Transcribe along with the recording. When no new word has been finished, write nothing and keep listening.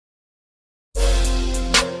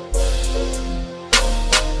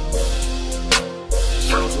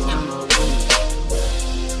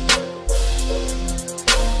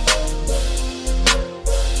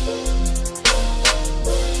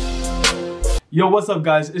Yo, what's up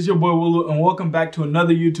guys? It's your boy Wooloo and welcome back to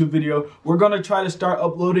another YouTube video. We're gonna try to start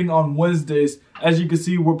uploading on Wednesdays. As you can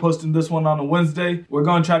see, we're posting this one on a Wednesday. We're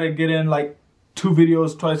gonna try to get in like 2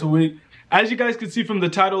 videos twice a week. As you guys can see from the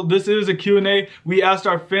title, this is a Q&A. We asked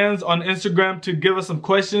our fans on Instagram to give us some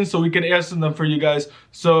questions so we can answer them for you guys.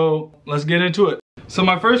 So let's get into it. So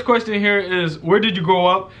my first question here is, where did you grow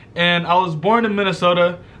up? And I was born in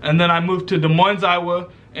Minnesota and then I moved to Des Moines, Iowa,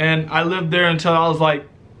 and I lived there until I was like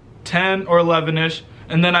 10 or 11ish,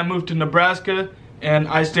 and then I moved to Nebraska and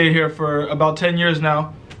I stayed here for about 10 years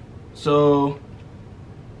now. So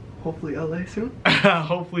hopefully LA soon.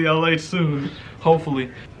 Hopefully LA soon.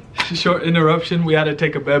 Hopefully. Short interruption, we had to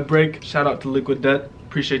take a bed break. Shout out to Liquid Death.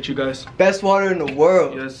 Appreciate you guys. Best water in the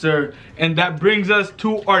world. Yes sir. And that brings us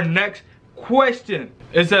to our next question.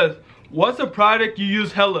 It says, what's a product you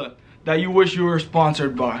use hella that you wish you were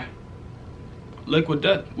sponsored by? Liquid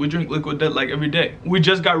Death. We drink Liquid Death like every day. We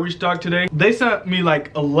just got restocked today. They sent me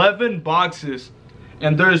like 11 boxes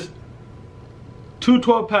and there's 2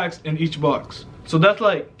 12-packs in each box. So that's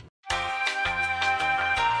like,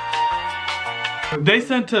 they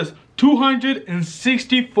sent us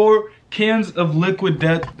 264 cans of Liquid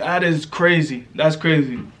Death. That is crazy. That's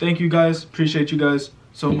crazy. Thank you guys. Appreciate you guys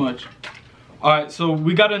so much. Alright, so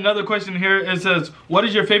we got another question here. It says, what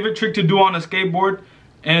is your favorite trick to do on a skateboard?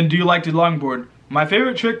 And do you like to longboard? My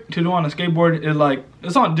favorite trick to do on a skateboard is like,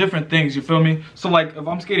 it's on different things, you feel me? So like, if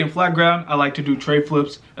I'm skating flat ground, I like to do tray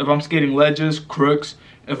flips. If I'm skating ledges, crooks.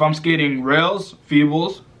 If I'm skating rails,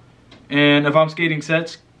 feebles. And if I'm skating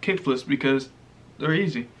sets, kick flips, because they're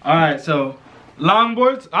easy. Alright, so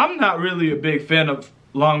longboards, I'm not really a big fan of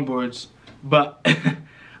longboards, but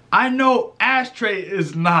I know Ashtray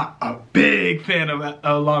is not a big fan of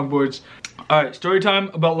longboards. Alright, story time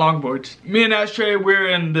about longboards. Me and Ashtray, we're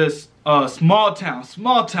in this small town,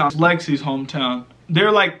 Lexi's hometown.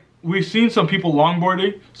 They're like, we've seen some people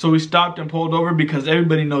longboarding, so we stopped and pulled over because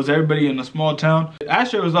everybody knows everybody in a small town.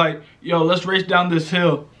 Ashtray was like, yo, let's race down this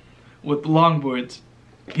hill with the longboards.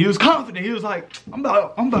 He was confident. He was like, I'm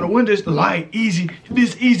about to win this light, easy.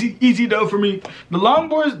 This easy though for me. The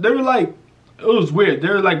longboards, they were like, it was weird.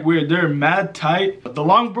 They're like weird. They're mad tight. The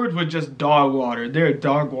longboards were just dog water. They're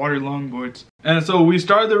dog water longboards. And so we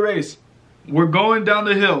started the race. We're going down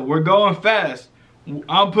the hill. We're going fast.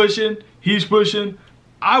 I'm pushing. He's pushing.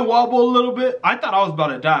 I wobble a little bit. I thought I was about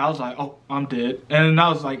to die. I was like, oh, I'm dead. And I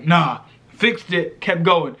was like, nah. Fixed it. Kept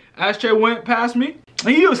going. Ashtray went past me.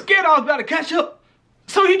 And he was scared I was about to catch up.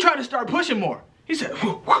 So he tried to start pushing more. He said,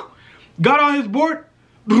 whoo, whoo. Got on his board.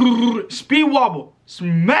 Speed wobble.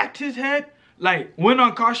 Smacked his head. Like, went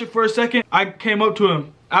on caution for a second. I came up to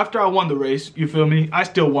him after I won the race, you feel me? I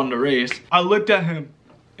still won the race. I looked at him,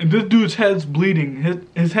 and this dude's head's bleeding.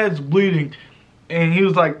 His head's bleeding. And he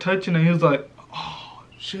was like touching it. He was like, oh,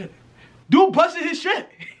 shit. Dude busted his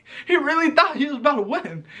shit. He really thought he was about to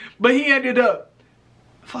win. But he ended up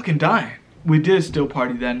fucking dying. We did still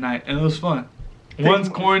party that night, and it was fun. Once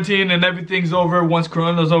quarantine and everything's over, once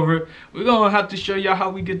Corona's over, we're gonna have to show y'all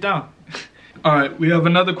how we get down. Alright, we have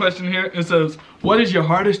another question here. It says, what is your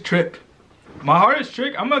hardest trick? My hardest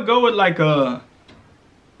trick? I'm gonna go with like a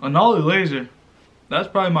nollie laser. That's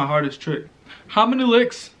probably my hardest trick. How many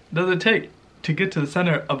licks does it take to get to the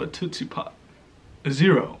center of a Tootsie Pop?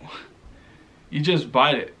 0. You just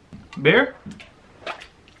bite it. Bear?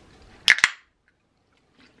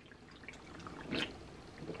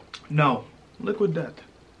 No. Liquid Death.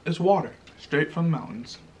 It's water. Straight from the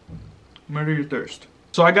mountains. Murder your thirst.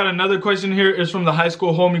 So I got another question here. It's from the high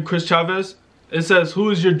school homie Chris Chavez. It says, who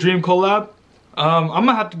is your dream collab? I'm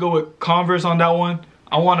gonna have to go with Converse on that one.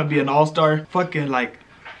 I want to be an all-star. Fucking like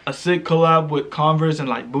a sick collab with Converse and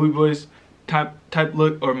like Bowie Boys type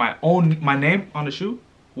look, or my name on the shoe.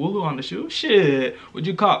 Wooloo on the shoe. Shit. Would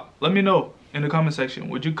you cop? Let me know in the comment section.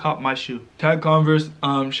 Would you cop my shoe? Tag Converse.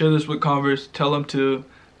 Share this with Converse. Tell them to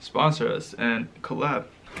sponsor us and collab.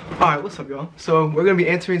 Alright, what's up y'all? So we're gonna be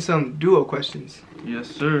answering some duo questions. Yes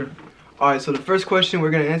sir. Alright, so the first question we're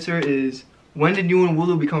gonna answer is, when did you and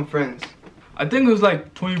Wooloo become friends? I think it was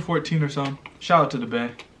like 2014 or something. Shout out to the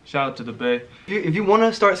Bay. Shout out to the Bay. If you want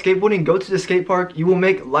to start skateboarding, go to the skate park. You will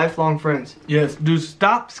make lifelong friends. Yes, dude,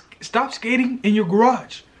 stop skating in your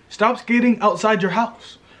garage. Stop skating outside your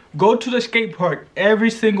house. Go to the skate park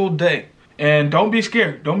every single day. And don't be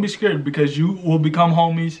scared. Don't be scared, because you will become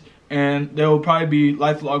homies. And there will probably be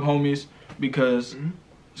lifelong homies, because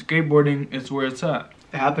skateboarding is where it's at.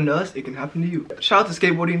 It happened to us, it can happen to you. Shout out to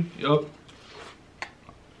skateboarding. Yup.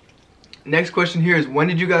 Next question here is, when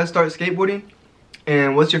did you guys start skateboarding?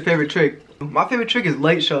 And what's your favorite trick? My favorite trick is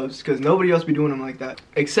late shows, because nobody else be doing them like that.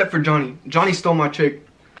 Except for Johnny. Johnny stole my trick.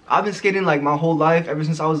 I've been skating like my whole life, ever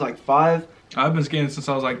since I was like 5. I've been skating since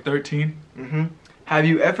I was like 13. Have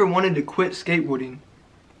you ever wanted to quit skateboarding?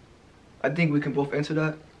 I think we can both answer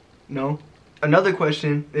that. No. Another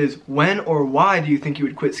question is, when or why do you think you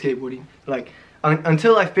would quit skateboarding? Like,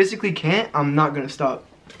 until I physically can't, I'm not gonna stop.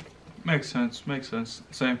 Makes sense, makes sense.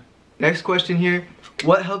 Same. Next question here.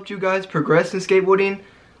 What helped you guys progress in skateboarding?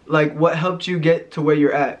 Like, what helped you get to where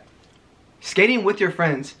you're at? Skating with your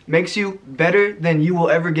friends makes you better than you will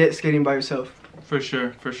ever get skating by yourself. For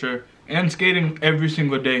sure, for sure. And skating every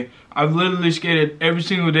single day. I've literally skated every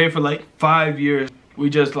single day for like 5 years. We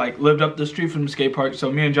just like lived up the street from the skate park.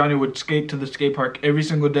 So me and Johnny would skate to the skate park every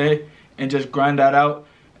single day and just grind that out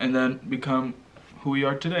and then become who we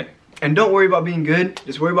are today. And don't worry about being good.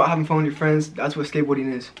 Just worry about having fun with your friends. That's what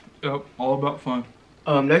skateboarding is. Yep, all about fun.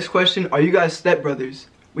 Next question. Are you guys stepbrothers?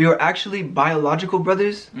 We are actually biological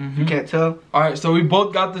brothers. If you can't tell. Alright, so we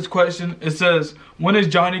both got this question. It says, when is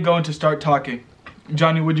Johnny going to start talking?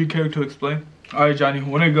 Johnny, would you care to explain? Alright, Johnny,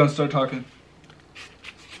 when are you going to start talking?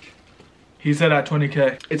 He said at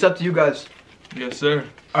 20K. It's up to you guys. Yes, sir.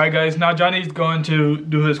 Alright, guys, now Johnny's going to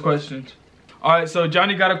do his questions. Alright, so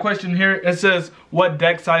Johnny got a question here. It says, what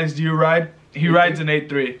deck size do you ride? He rides an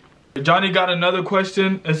 8.3. Johnny got another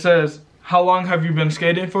question. It says, how long have you been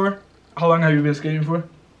skating for? How long have you been skating for?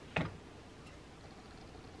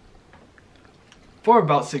 For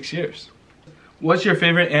about 6 years. What's your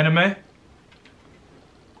favorite anime?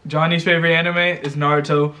 Johnny's favorite anime is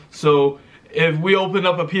Naruto. So if we open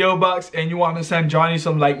up a P.O. box and you want to send Johnny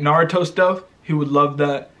some like Naruto stuff, he would love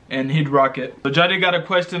that and he'd rock it. So Johnny got a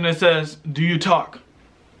question that says, do you talk?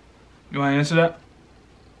 You want to answer that?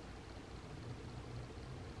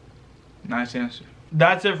 Nice answer.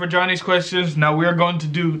 That's it for Johnny's questions. Now we're going to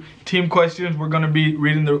do team questions. We're going to be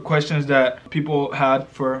reading the questions that people had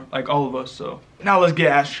for like all of us. So now let's get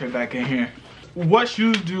Ashtray back in here. What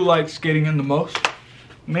shoes do you like skating in the most?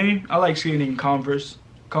 Me, I like skating in Converse.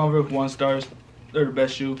 Converse 1 stars. They're the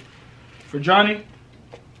best shoe. For Johnny,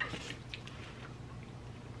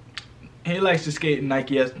 he likes to skate in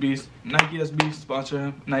Nike SBs. Nike SBs sponsor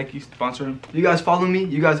him. Nike sponsor him. You guys follow me.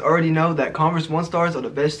 You guys already know that Converse 1 stars are the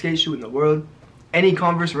best skate shoe in the world. Any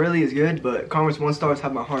Converse really is good, but Converse 1 stars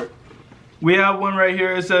have my heart. We have one right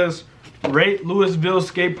here. It says, rate Louisville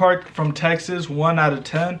Skate Park from Texas 1 out of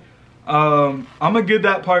 10. I'm gonna give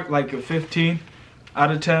that park like a 15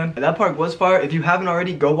 out of 10. That park was fire. If you haven't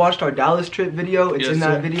already, go watch our Dallas trip video. It's in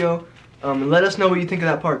that video. And let us know what you think of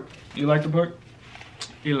that park. You like the park?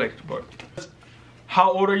 You like the park.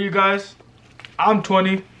 How old are you guys? I'm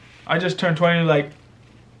 20. I just turned 20 like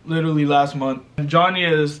literally last month. Johnny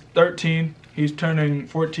is 13. He's turning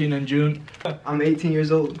 14 in June. I'm 18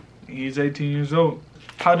 years old. He's 18 years old.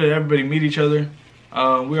 How did everybody meet each other? We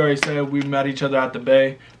already said we met each other at the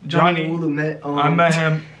Bay. Johnny,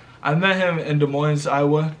 I met him in Des Moines,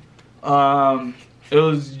 Iowa. It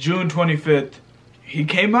was June 25th. He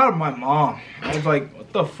came out of my mom. I was like,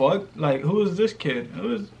 what the fuck? Like, who is this kid?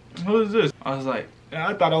 Who is this? I was like, yeah,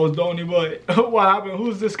 I thought I was the only boy. What happened?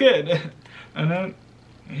 Who's this kid? And then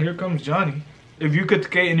here comes Johnny. If you could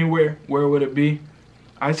skate anywhere, where would it be?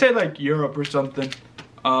 I'd say like Europe or something.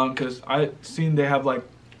 Cause I seen they have like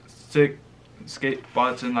sick skate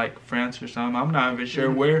spots in like France or something. I'm not even sure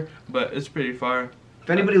where, but it's pretty far. If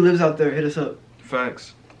anybody lives out there, hit us up.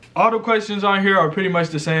 Facts. All the questions on here are pretty much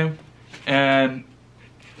the same, and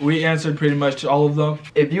we answered pretty much all of them.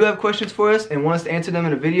 If you have questions for us and want us to answer them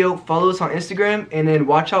in a video, follow us on Instagram, and then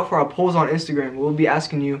watch out for our polls on Instagram. We'll be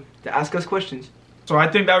asking you to ask us questions. So I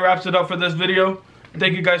think that wraps it up for this video.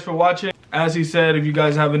 Thank you guys for watching. As he said, if you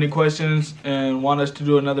guys have any questions and want us to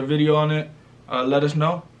do another video on it, let us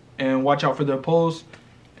know. And watch out for their polls.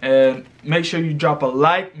 And make sure you drop a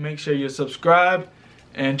like. Make sure you subscribe.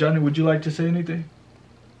 And Johnny, would you like to say anything?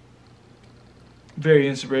 Very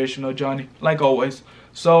inspirational, Johnny, like always.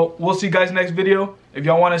 So we'll see you guys next video. If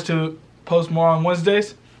y'all want us to post more on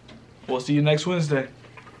Wednesdays, we'll see you next Wednesday.